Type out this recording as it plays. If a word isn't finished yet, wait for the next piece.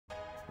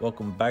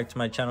Welcome back to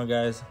my channel,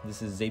 guys.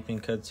 This is Zapin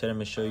Cuts. Today I'm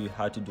going to show you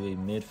how to do a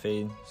mid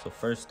fade. So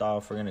first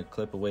off, we're going to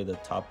clip away the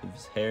top of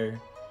his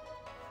hair.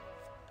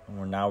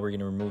 And now we're going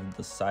to remove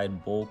the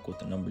side bulk with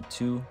the number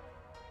 2.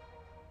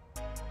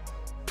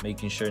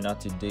 Making sure not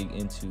to dig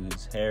into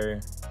his hair.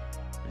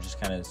 We're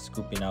just kind of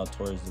scooping out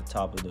towards the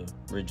top of the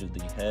ridge of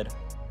the head.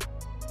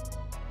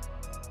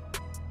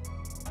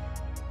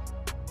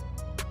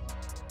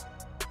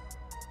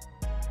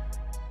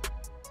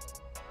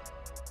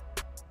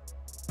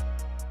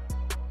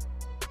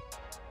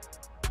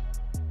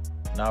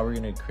 Now we're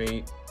going to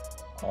create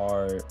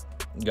our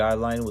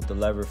guideline with the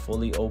lever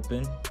fully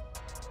open.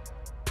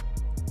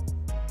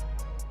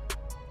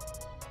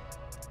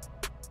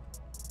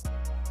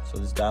 So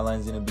this guideline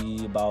is going to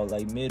be about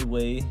like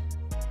midway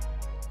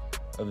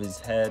of his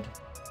head.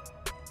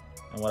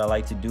 And what I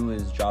like to do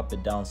is drop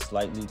it down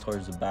slightly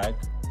towards the back.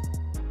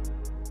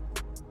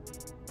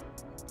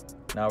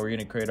 Now we're going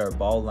to create our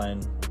ball line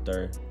with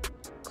our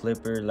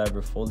clipper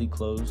lever fully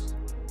closed.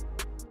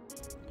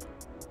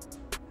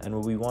 And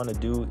what we want to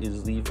do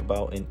is leave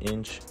about an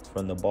inch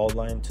from the ball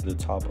line to the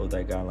top of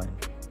that guideline.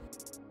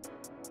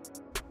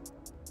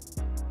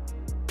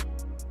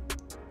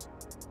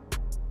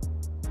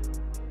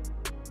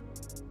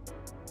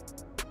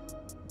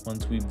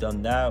 Once we've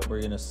done that, we're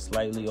going to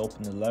slightly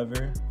open the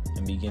lever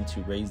and begin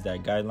to raise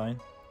that guideline.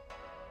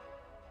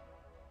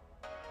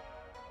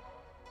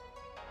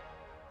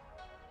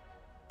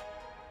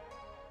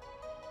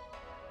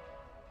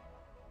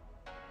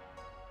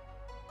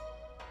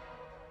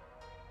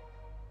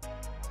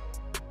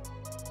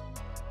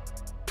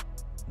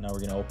 Now we're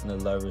going to open the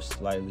lever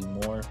slightly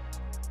more.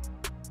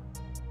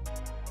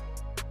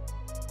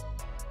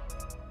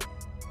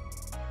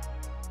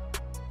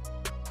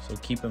 So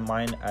keep in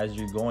mind, as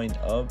you're going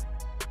up,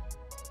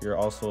 you're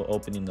also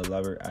opening the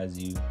lever as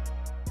you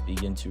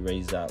begin to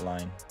raise that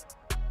line.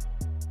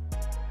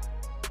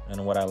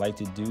 And what I like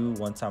to do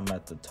once I'm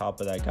at the top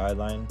of that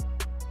guideline,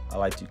 I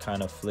like to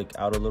kind of flick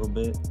out a little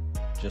bit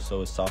just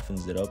so it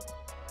softens it up.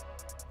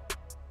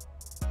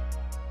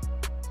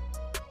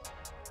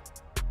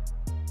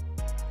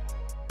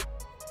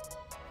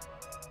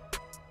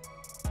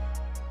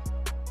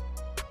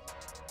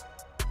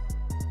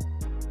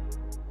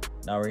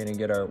 Now we're gonna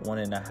get our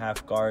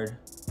 1.5 guard,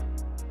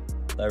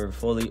 lever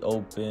fully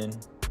open,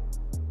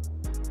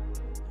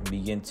 and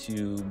begin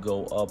to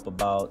go up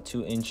about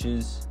 2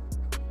 inches.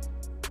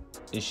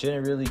 It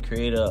shouldn't really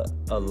create a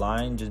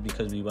line just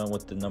because we went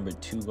with the number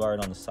 2 guard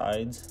on the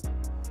sides.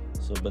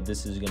 But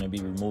this is gonna be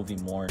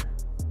removing more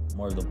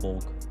of the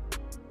bulk.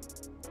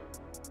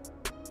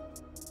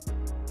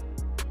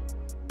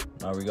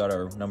 Now we got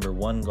our number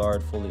 1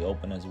 guard fully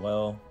open as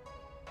well,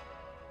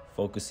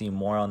 focusing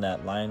more on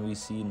that line we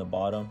see in the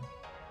bottom.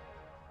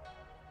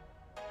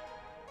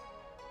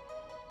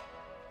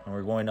 And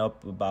we're going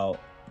up about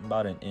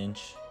an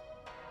inch.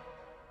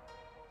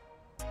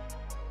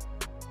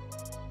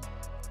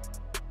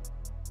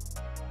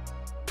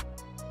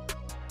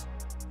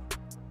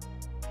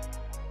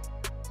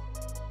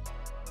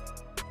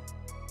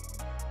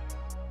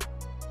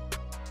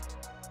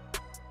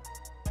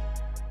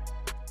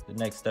 The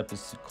next step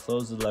is to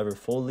close the lever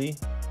fully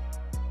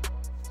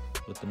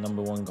with the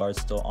number 1 guard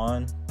still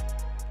on,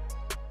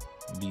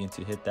 and begin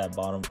to hit that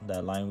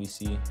that line we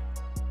see,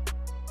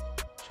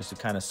 just to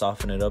kind of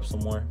soften it up some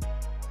more.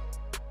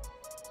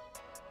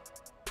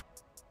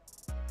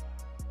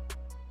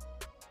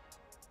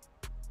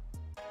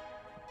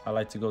 I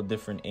like to go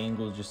different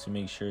angles just to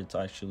make sure it's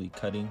actually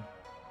cutting.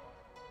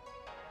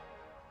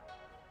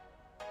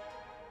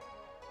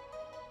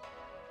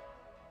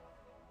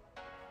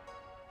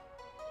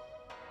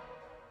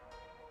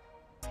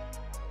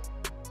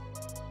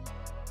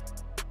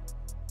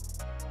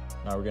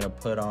 Now we're gonna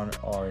put on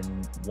our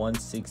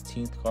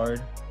 1/16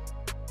 guard,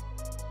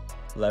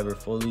 lever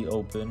fully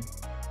open,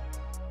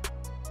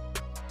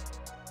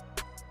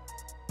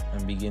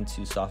 and begin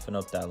to soften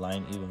up that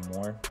line even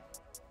more.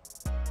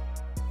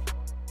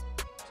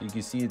 So you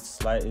can see it's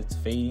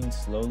fading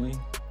slowly.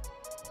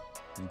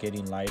 It's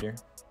getting lighter.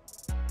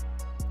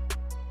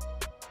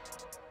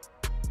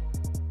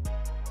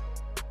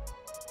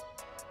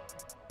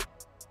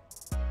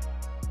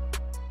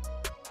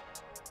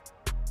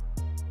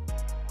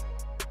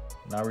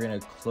 Now we're going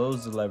to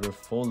close the lever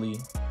fully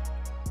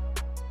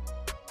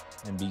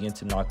and begin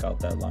to knock out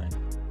that line.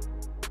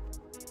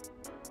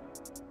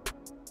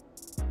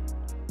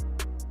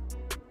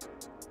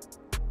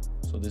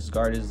 So this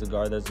guard is the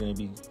guard that's going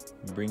to be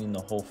bringing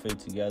the whole fade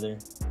together.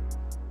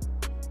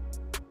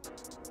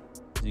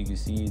 As you can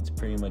see, it's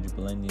pretty much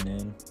blending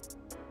in.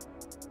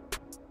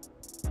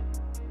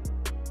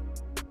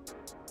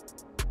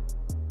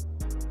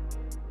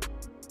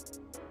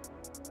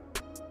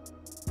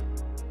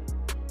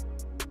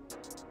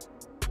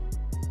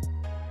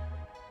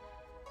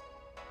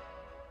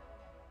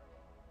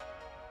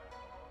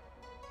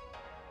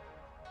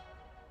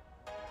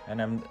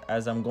 And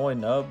as I'm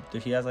going up,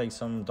 he has like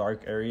some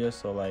dark areas,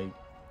 so like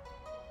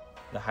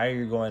the higher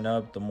you're going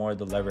up, the more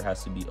the lever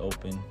has to be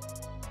open,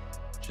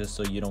 just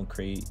so you don't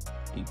create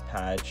a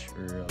patch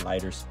or a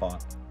lighter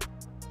spot.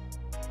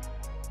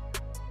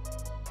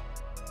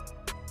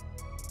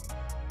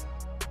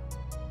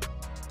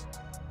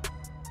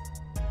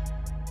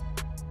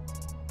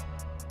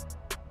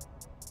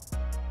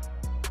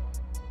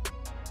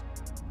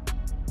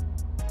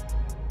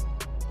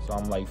 So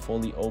I'm like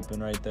fully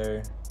open right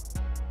there.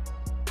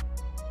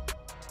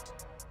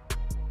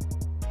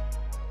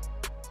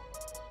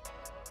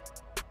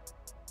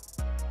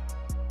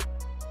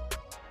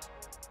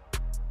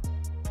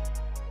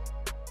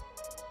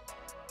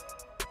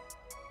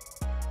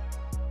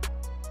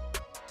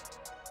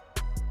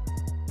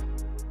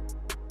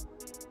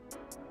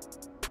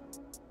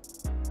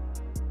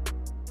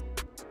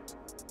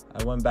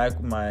 I went back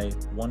with my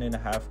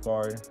 1.5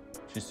 guard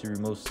just to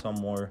remove some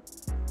more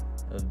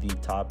of the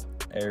top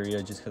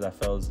area, just because I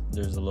felt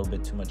there's a little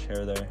bit too much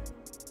hair there.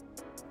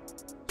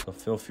 So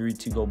feel free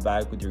to go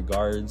back with your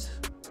guards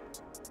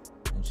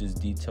and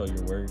just detail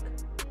your work.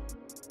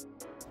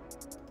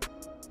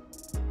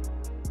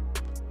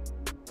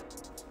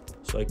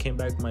 So I came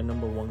back with my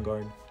number 1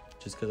 guard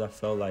just because I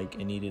felt like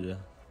it needed a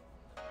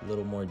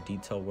little more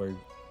detail work.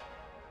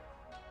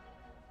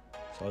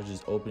 So I was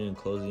just opening and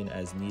closing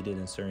as needed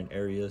in certain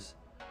areas.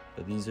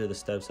 But these are the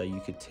steps that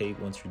you could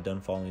take once you're done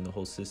following the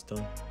whole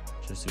system,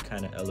 just to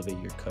kind of elevate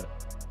your cut.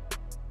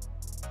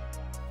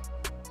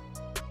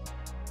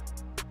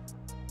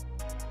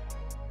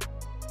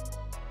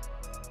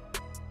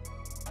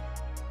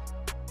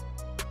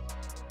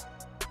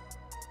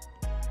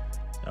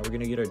 Now we're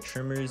going to get our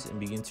trimmers and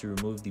begin to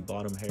remove the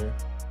bottom hair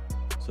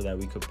so that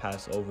we could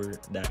pass over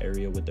that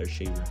area with our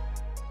shaver.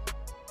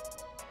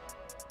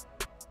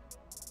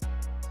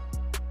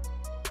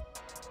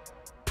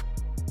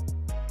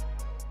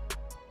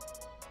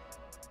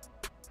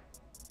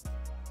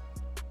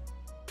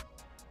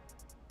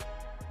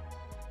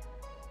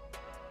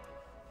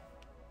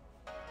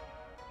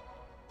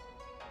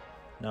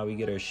 Now we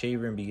get our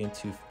shaver and begin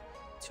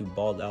to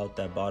bald out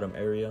that bottom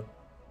area.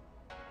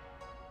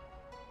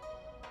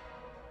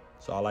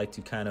 So I like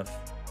to kind of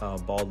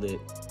bald it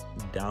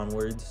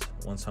downwards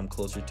once I'm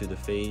closer to the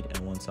fade,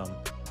 and once I'm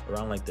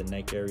around like the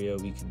neck area,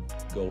 we can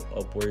go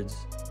upwards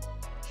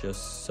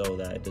just so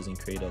that it doesn't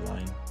create a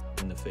line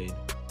in the fade.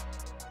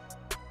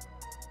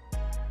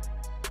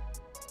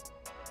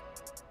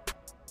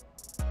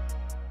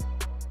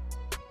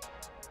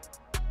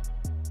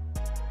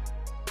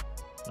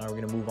 Now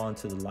we're gonna move on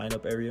to the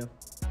lineup area.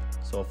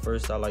 So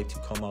first I like to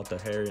comb out the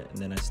hair, and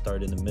then I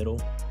start in the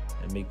middle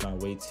and make my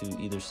way to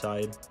either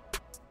side.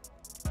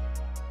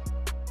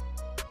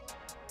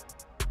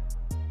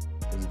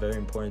 It's very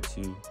important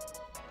to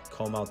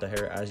comb out the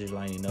hair as you're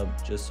lining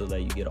up, just so that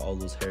you get all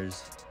those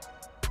hairs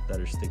that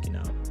are sticking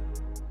out.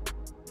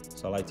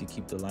 So I like to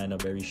keep the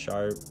lineup very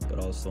sharp but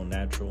also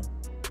natural.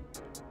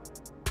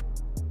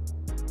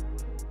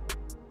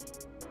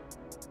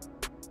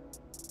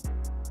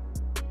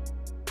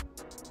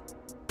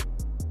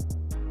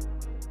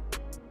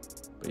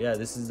 But yeah,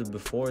 this is the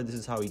before. This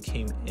is how he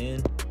came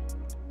in.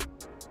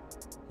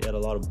 He had a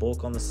lot of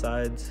bulk on the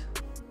sides.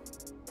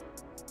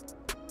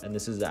 And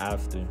this is the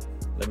after.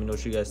 Let me know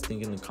what you guys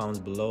think in the comments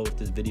below. If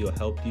this video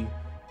helped you,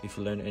 if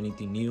you learned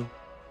anything new.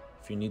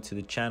 If you're new to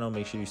the channel,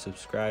 make sure you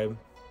subscribe.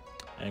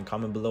 And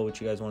comment below what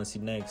you guys want to see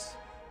next.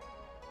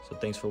 So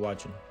thanks for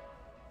watching.